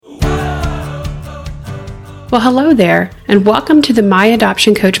Well, hello there, and welcome to the My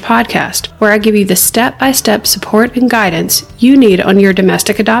Adoption Coach podcast, where I give you the step-by-step support and guidance you need on your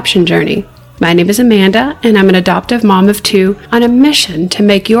domestic adoption journey. My name is Amanda, and I'm an adoptive mom of two on a mission to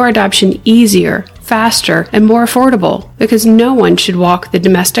make your adoption easier, faster, and more affordable, because no one should walk the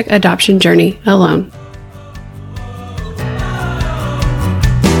domestic adoption journey alone.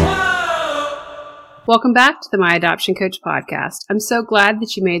 Welcome back to the My Adoption Coach podcast. I'm so glad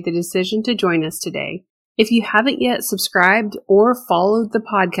that you made the decision to join us today. If you haven't yet subscribed or followed the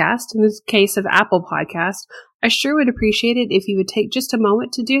podcast, in the case of Apple Podcast, I sure would appreciate it if you would take just a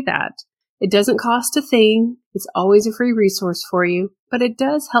moment to do that. It doesn't cost a thing. It's always a free resource for you, but it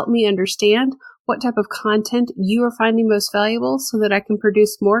does help me understand what type of content you are finding most valuable so that I can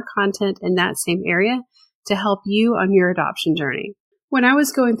produce more content in that same area to help you on your adoption journey. When I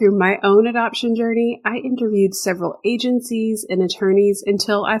was going through my own adoption journey, I interviewed several agencies and attorneys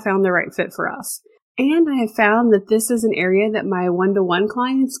until I found the right fit for us. And I have found that this is an area that my one-to-one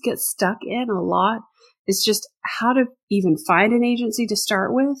clients get stuck in a lot. It's just how to even find an agency to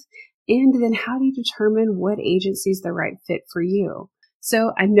start with, and then how do you determine what agency is the right fit for you.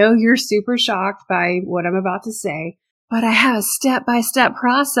 So I know you're super shocked by what I'm about to say, but I have a step-by-step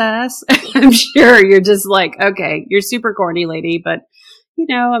process. I'm sure you're just like, okay, you're super corny, lady, but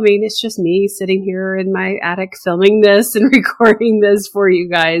it's just me sitting here in my attic filming this and recording this for you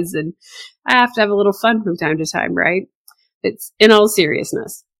guys. And I have to have a little fun from time to time, right? It's in all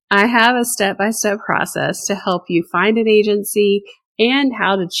seriousness. I have a step-by-step process to help you find an agency and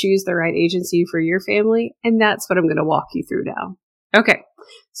how to choose the right agency for your family. And that's what I'm going to walk you through now. Okay.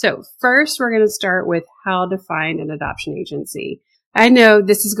 So first, we're going to start with how to find an adoption agency. I know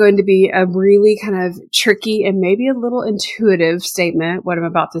this is going to be a really kind of tricky and maybe a little intuitive statement, what I'm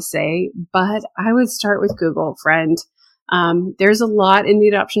about to say, but I would start with Google, friend. There's a lot in the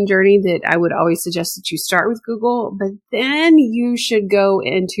adoption journey that I would always suggest that you start with Google, but then you should go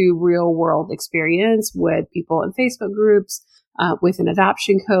into real world experience with people in Facebook groups, with an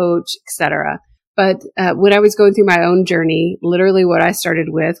adoption coach, etc. But when I was going through my own journey, literally what I started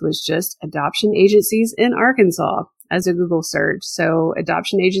with was just adoption agencies in Arkansas as a Google search. So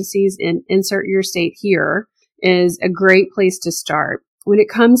adoption agencies in insert your state here is a great place to start. When it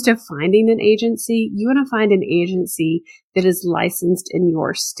comes to finding an agency, you want to find an agency that is licensed in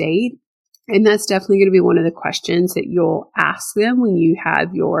your state. And that's definitely going to be one of the questions that you'll ask them when you have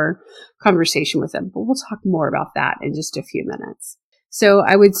your conversation with them. But we'll talk more about that in just a few minutes. So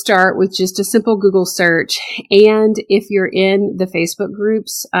I would start with just a simple Google search. And if you're in the Facebook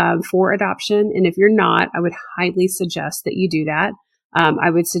groups for adoption, and if you're not, I would highly suggest that you do that. I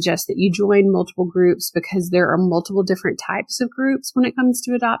would suggest that you join multiple groups because there are multiple different types of groups when it comes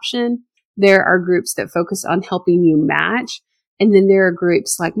to adoption. There are groups that focus on helping you match. And then there are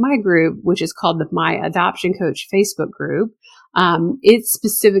groups like my group, which is called the My Adoption Coach Facebook group. It's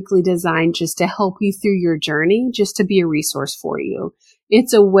specifically designed just to help you through your journey, just to be a resource for you.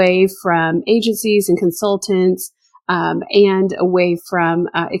 It's away from agencies and consultants, and away from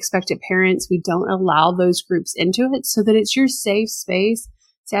expectant parents. We don't allow those groups into it so that it's your safe space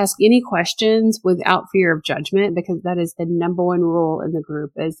to ask any questions without fear of judgment, because that is the number one rule in the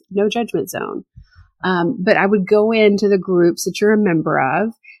group is no judgment zone. But I would go into the groups that you're a member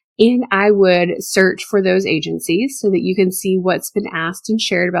of, and I would search for those agencies so that you can see what's been asked and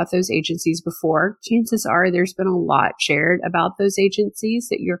shared about those agencies before. Chances are there's been a lot shared about those agencies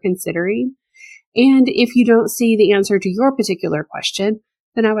that you're considering. And if you don't see the answer to your particular question,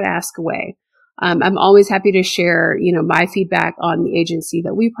 then I would ask away. I'm always happy to share, my feedback on the agency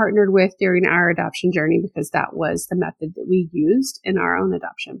that we partnered with during our adoption journey, because that was the method that we used in our own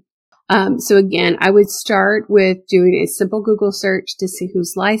adoption. So again, I would start with doing a simple Google search to see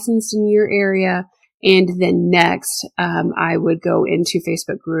who's licensed in your area. And then next, I would go into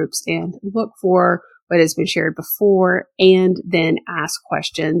Facebook groups and look for what has been shared before, and then ask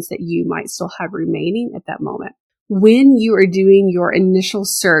questions that you might still have remaining at that moment. When you are doing your initial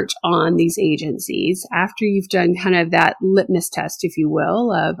search on these agencies, after you've done kind of that litmus test, if you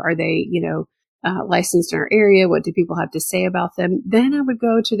will, of are they, licensed in our area? What do people have to say about them? Then I would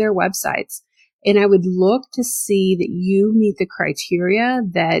go to their websites and I would look to see that you meet the criteria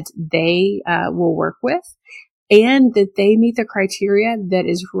that they will work with, and that they meet the criteria that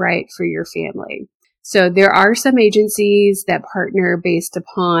is right for your family. So there are some agencies that partner based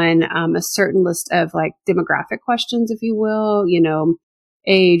upon a certain list of like demographic questions, if you will,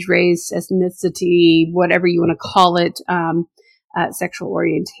 age, race, ethnicity, whatever you want to call it, sexual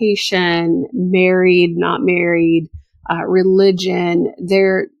orientation, married, not married, religion.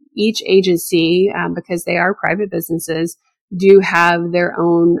 Each agency, because they are private businesses, do have their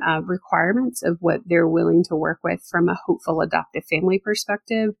own requirements of what they're willing to work with from a hopeful adoptive family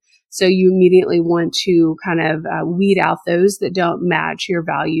perspective. So you immediately want to kind of weed out those that don't match your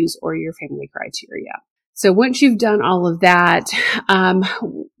values or your family criteria. So once you've done all of that,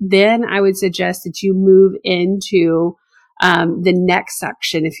 then I would suggest that you move into the next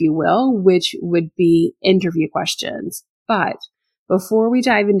section, if you will, which would be interview questions. But before we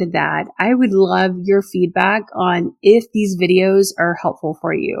dive into that, I would love your feedback on if these videos are helpful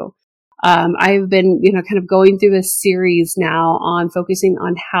for you. I've been, kind of going through a series now on focusing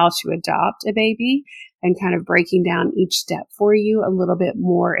on how to adopt a baby and kind of breaking down each step for you a little bit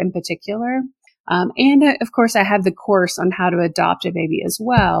more in particular. And of course, I have the course on how to adopt a baby as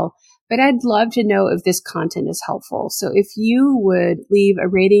well. But I'd love to know if this content is helpful. So if you would leave a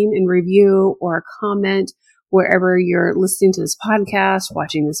rating and review or a comment wherever you're listening to this podcast,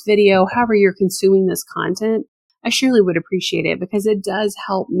 watching this video, however you're consuming this content, I surely would appreciate it because it does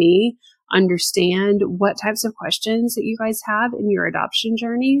help me understand what types of questions that you guys have in your adoption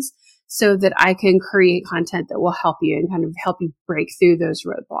journeys so that I can create content that will help you and kind of help you break through those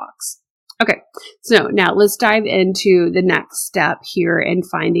roadblocks. Okay, so now let's dive into the next step here in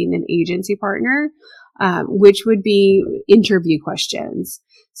finding an agency partner, which would be interview questions.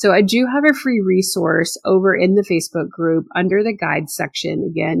 So I do have a free resource over in the Facebook group under the guide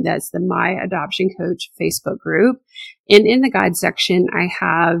section. Again, that's the My Adoption Coach Facebook group. And in the guide section, I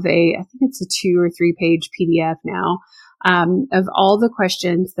have I think it's a 2 or 3 page PDF now, of all the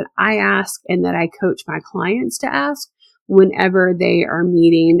questions that I ask and that I coach my clients to ask whenever they are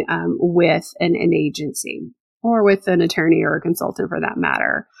meeting with an agency or with an attorney or a consultant for that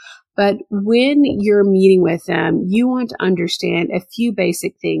matter. But when you're meeting with them, you want to understand a few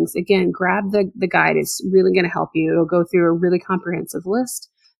basic things. Again, grab the guide. It's really going to help you. It'll go through a really comprehensive list.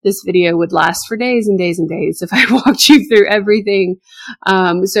 This video would last for days and days and days if I walked you through everything.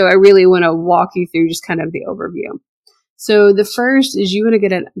 So I really want to walk you through just kind of the overview. So the first is you want to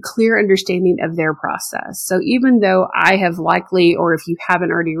get a clear understanding of their process. So even though I have likely, or if you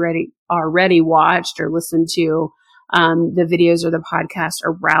haven't already watched or listened to the videos or the podcast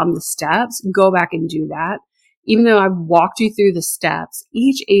around the steps, go back and do that. Even though I've walked you through the steps,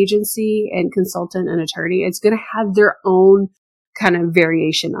 each agency and consultant and attorney is going to have their own kind of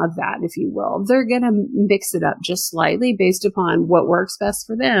variation of that, if you will. They're going to mix it up just slightly based upon what works best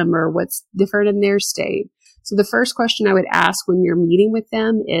for them or what's different in their state. So the first question I would ask when you're meeting with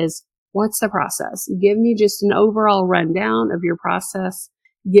them is, what's the process? Give me just an overall rundown of your process.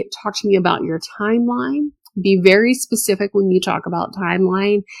 Talk to me about your timeline. Be very specific when you talk about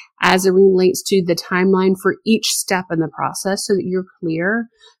timeline as it relates to the timeline for each step in the process so that you're clear,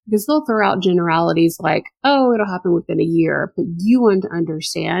 because they'll throw out generalities like, oh, it'll happen within a year, but you want to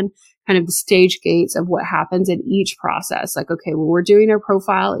understand kind of the stage gates of what happens in each process. Like, okay, when we're doing our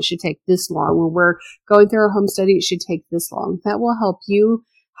profile, it should take this long. When we're going through our home study, it should take this long. That will help you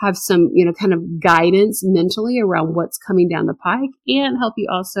have some, kind of guidance mentally around what's coming down the pike and help you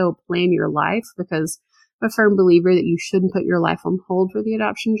also plan your life, because I'm a firm believer that you shouldn't put your life on hold for the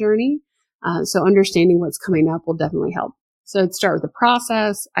adoption journey. So understanding what's coming up will definitely help. So I'd start with the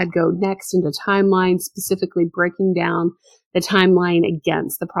process. I'd go next into timeline, specifically breaking down the timeline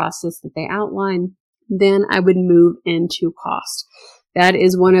against the process that they outline. Then I would move into cost. That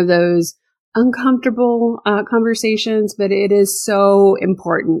is one of those uncomfortable conversations, but it is so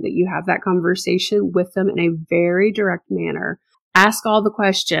important that you have that conversation with them in a very direct manner. Ask all the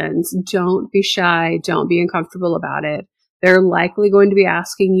questions. Don't be shy. Don't be uncomfortable about it. They're likely going to be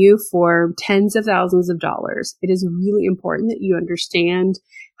asking you for tens of thousands of dollars. It is really important that you understand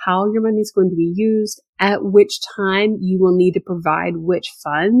how your money is going to be used, at which time you will need to provide which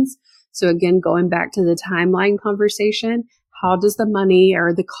funds. So again, going back to the timeline conversation, how does the money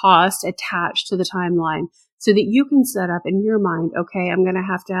or the cost attach to the timeline so that you can set up in your mind, okay, I'm going to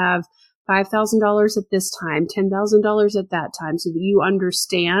have $5,000 at this time, $10,000 at that time, so that you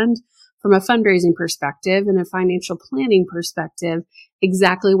understand from a fundraising perspective and a financial planning perspective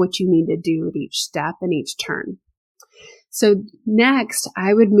exactly what you need to do at each step and each turn. So next,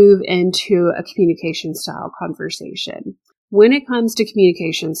 I would move into a communication style conversation. When it comes to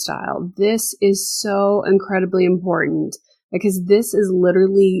communication style, this is so incredibly important because this is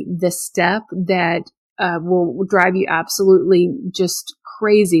literally the step that will drive you absolutely just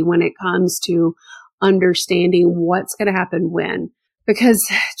crazy when it comes to understanding what's going to happen when. Because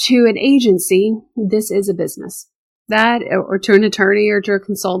to an agency, this is a business. That, or to an attorney or to a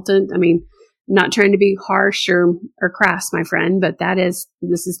consultant, not trying to be harsh or crass, my friend, but this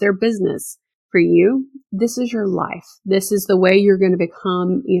is their business. For you, this is your life. This is the way you're going to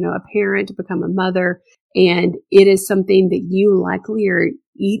become, a parent, become a mother. And it is something that you likely are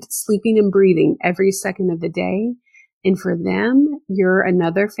sleeping and breathing every second of the day. And for them, you're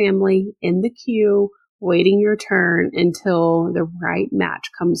another family in the queue, waiting your turn until the right match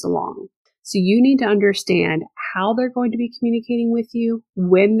comes along. So you need to understand how they're going to be communicating with you,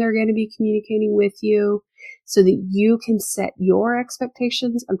 when they're going to be communicating with you, so that you can set your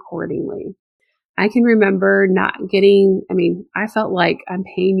expectations accordingly. I can remember I felt like I'm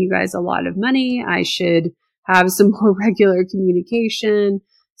paying you guys a lot of money. I should have some more regular communication.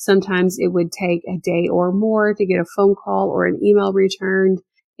 Sometimes it would take a day or more to get a phone call or an email returned.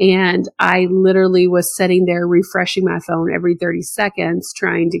 And I literally was sitting there refreshing my phone every 30 seconds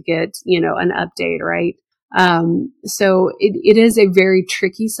trying to get, an update, right? So it is a very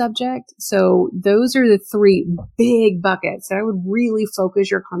tricky subject. So those are the three big buckets that I would really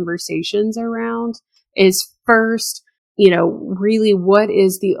focus your conversations around. Is first, really what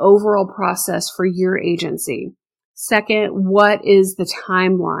is the overall process for your agency? Second, what is the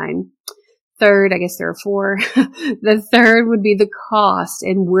timeline? Third, I guess there are four. The third would be the cost,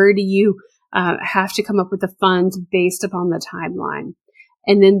 and where do you have to come up with the funds based upon the timeline?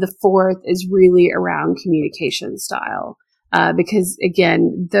 And then the fourth is really around communication style. Because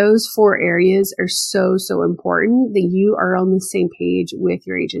again, those four areas are so, so important that you are on the same page with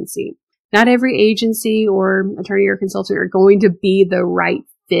your agency. Not every agency or attorney or consultant are going to be the right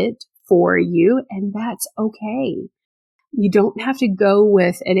fit for you, and that's okay. You don't have to go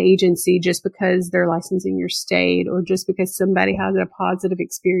with an agency just because they're licensed in your state or just because somebody has a positive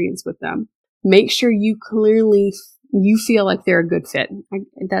experience with them. Make sure you feel like they're a good fit.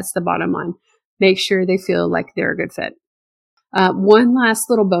 That's the bottom line. Make sure they feel like they're a good fit. One last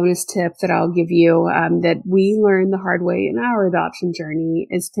little bonus tip that I'll give you that we learned the hard way in our adoption journey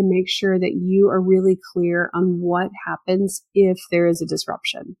is to make sure that you are really clear on what happens if there is a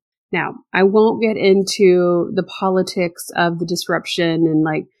disruption. Now, I won't get into the politics of the disruption and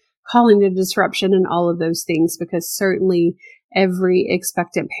calling it a disruption and all of those things, because certainly every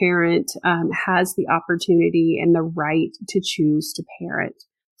expectant parent has the opportunity and the right to choose to parent.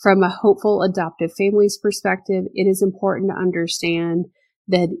 From a hopeful adoptive family's perspective, it is important to understand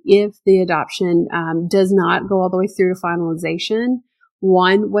that if the adoption does not go all the way through to finalization,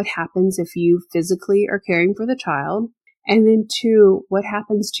 one, what happens if you physically are caring for the child? And then two, what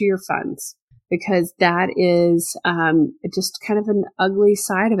happens to your funds? Because that is just kind of an ugly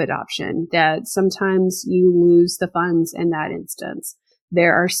side of adoption, that sometimes you lose the funds in that instance.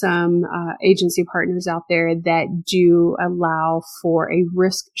 There are some agency partners out there that do allow for a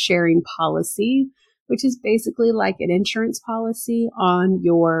risk-sharing policy, which is basically like an insurance policy on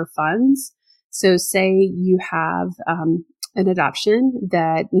your funds. So say you have an adoption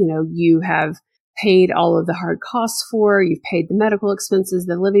that, you have paid all of the hard costs for, you've paid the medical expenses,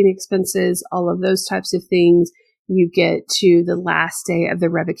 the living expenses, all of those types of things. You get to the last day of the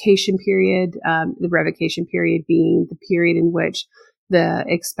revocation period, the revocation period being the period in which the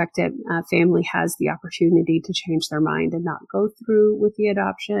expectant family has the opportunity to change their mind and not go through with the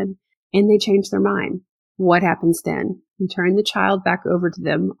adoption, and they change their mind. What happens then? You turn the child back over to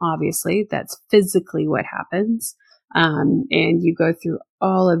them. Obviously, that's physically what happens. And you go through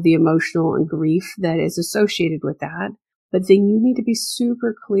all of the emotional and grief that is associated with that. But then you need to be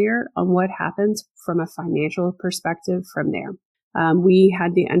super clear on what happens from a financial perspective from there. We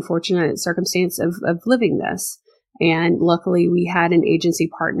had the unfortunate circumstance of living this. And luckily we had an agency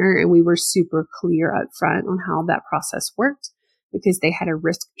partner and we were super clear up front on how that process worked, because they had a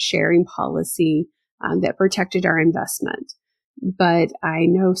risk sharing policy that protected our investment. But I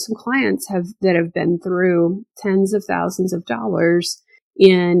know some clients that have been through tens of thousands of dollars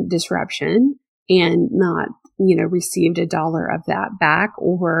in disruption and not, received $1 of that back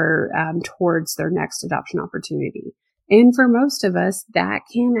or towards their next adoption opportunity. And for most of us, that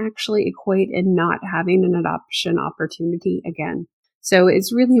can actually equate in not having an adoption opportunity again. So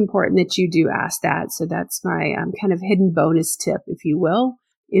it's really important that you do ask that. So that's my kind of hidden bonus tip, if you will,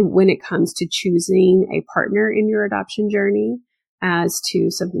 when it comes to choosing a partner in your adoption journey as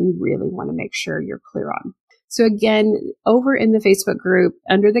to something you really want to make sure you're clear on. So again, over in the Facebook group,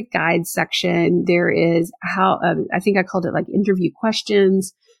 under the guides section, there is I think I called it interview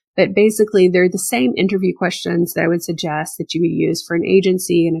questions. But basically, they're the same interview questions that I would suggest that you would use for an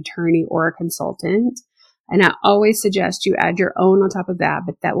agency, an attorney, or a consultant. And I always suggest you add your own on top of that,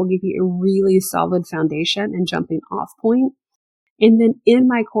 but that will give you a really solid foundation and jumping off point. And then in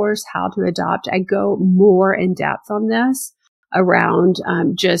my course, How to Adopt, I go more in depth on this around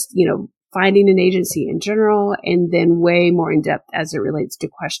just, finding an agency in general, and then way more in depth as it relates to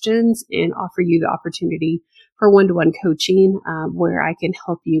questions, and offer you the opportunity for one-to-one coaching where I can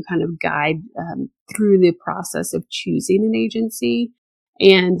help you kind of guide through the process of choosing an agency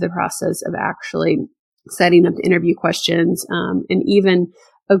and the process of actually setting up the interview questions, and even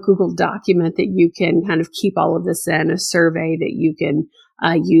a Google document that you can kind of keep all of this in, a survey that you can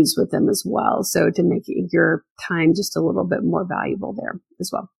use with them as well. So to make your time just a little bit more valuable there as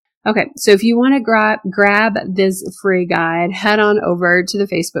well. Okay, so if you want to grab this free guide, head on over to the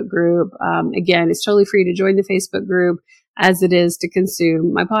Facebook group. Again, it's totally free to join the Facebook group as it is to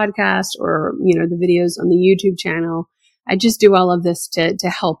consume my podcast or, the videos on the YouTube channel. I just do all of this to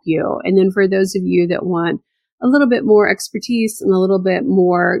help you. And then for those of you that want a little bit more expertise and a little bit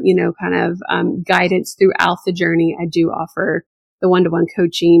more, guidance throughout the journey, I do offer the one-to-one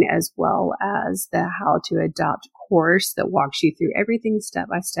coaching as well as the How to Adopt course that walks you through everything step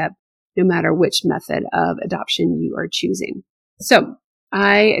by step, no matter which method of adoption you are choosing. So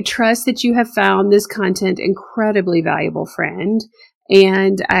I trust that you have found this content incredibly valuable, friend.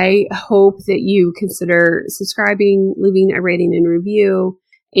 And I hope that you consider subscribing, leaving a rating and review.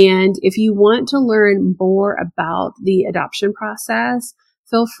 And if you want to learn more about the adoption process,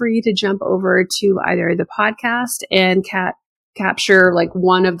 feel free to jump over to either the podcast and capture like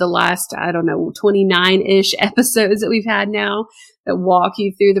one of the last, 29-ish episodes that we've had now that walk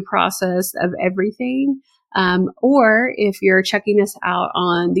you through the process of everything. Or if you're checking us out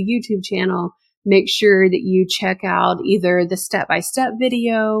on the YouTube channel, make sure that you check out either the step-by-step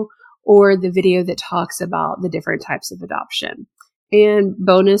video or the video that talks about the different types of adoption. And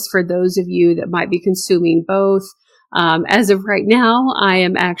bonus for those of you that might be consuming both, as of right now, I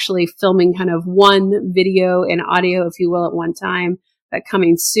am actually filming kind of one video and audio, if you will, at one time. But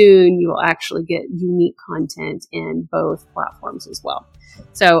coming soon, you will actually get unique content in both platforms as well.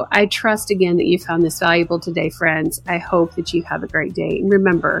 So I trust again that you found this valuable today, friends. I hope that you have a great day. And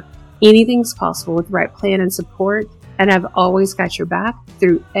remember, anything's possible with the right plan and support. And I've always got your back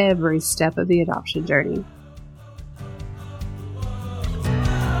through every step of the adoption journey.